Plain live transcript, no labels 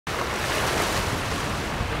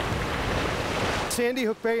Sandy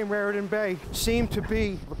Hook Bay and Raritan Bay seem to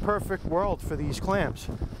be the perfect world for these clams.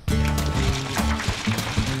 You've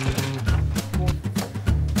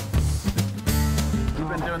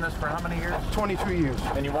been doing this for how many years? 22 years.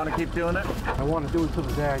 And you want to keep doing it? I want to do it till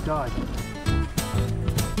the day I die.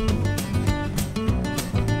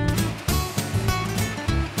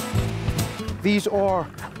 These are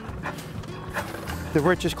the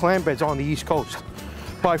richest clam beds on the East Coast,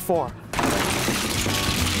 by far.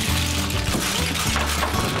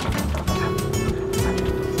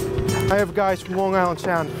 I have guys from Long Island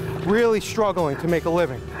Sound really struggling to make a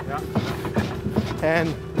living. Yeah.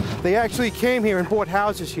 And they actually came here and bought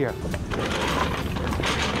houses here.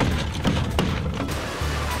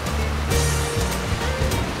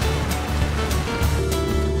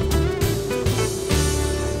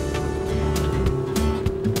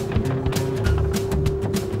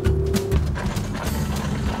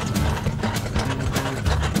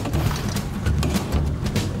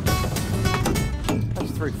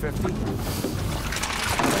 That's $3.50.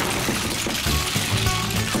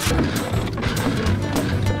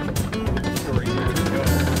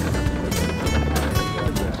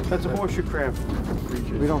 That's a horseshoe crab.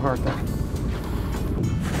 We don't hurt that.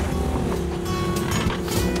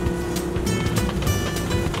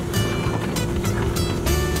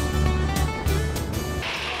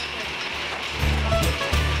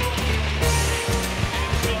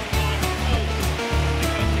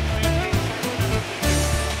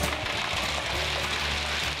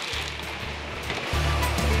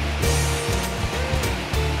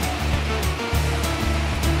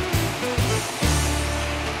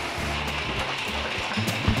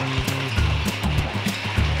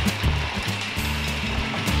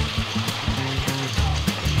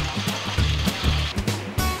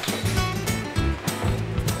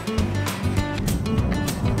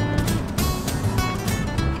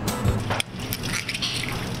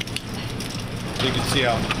 You can see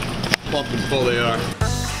how plump and full they are.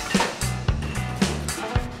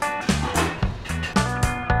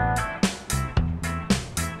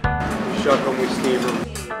 Shuck them, we steam them.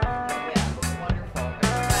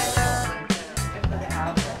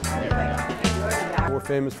 We're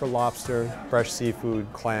famous for lobster, fresh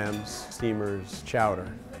seafood, clams, steamers, chowder.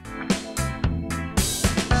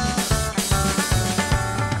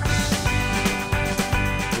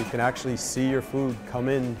 You can actually see your food come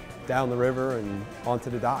in down the river and onto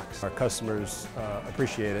the docks. Our customers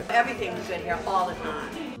appreciate it. Everything's good here all the time.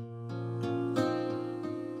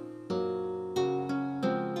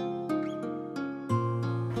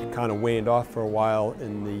 It kind of waned off for a while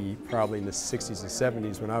probably in the 60s and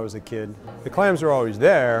 70s when I was a kid. The clams are always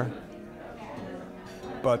there,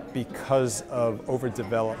 but because of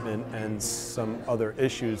overdevelopment and some other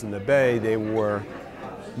issues in the bay, they were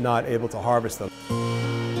not able to harvest them.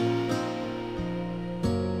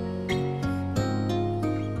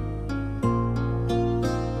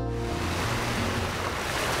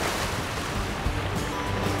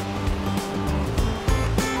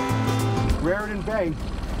 Raritan Bay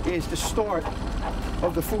is the start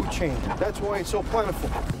of the food chain. That's why it's so plentiful.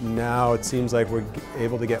 Now it seems like we're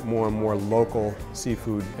able to get more and more local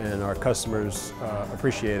seafood, and our customers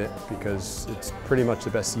appreciate it because it's pretty much the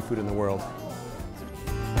best seafood in the world.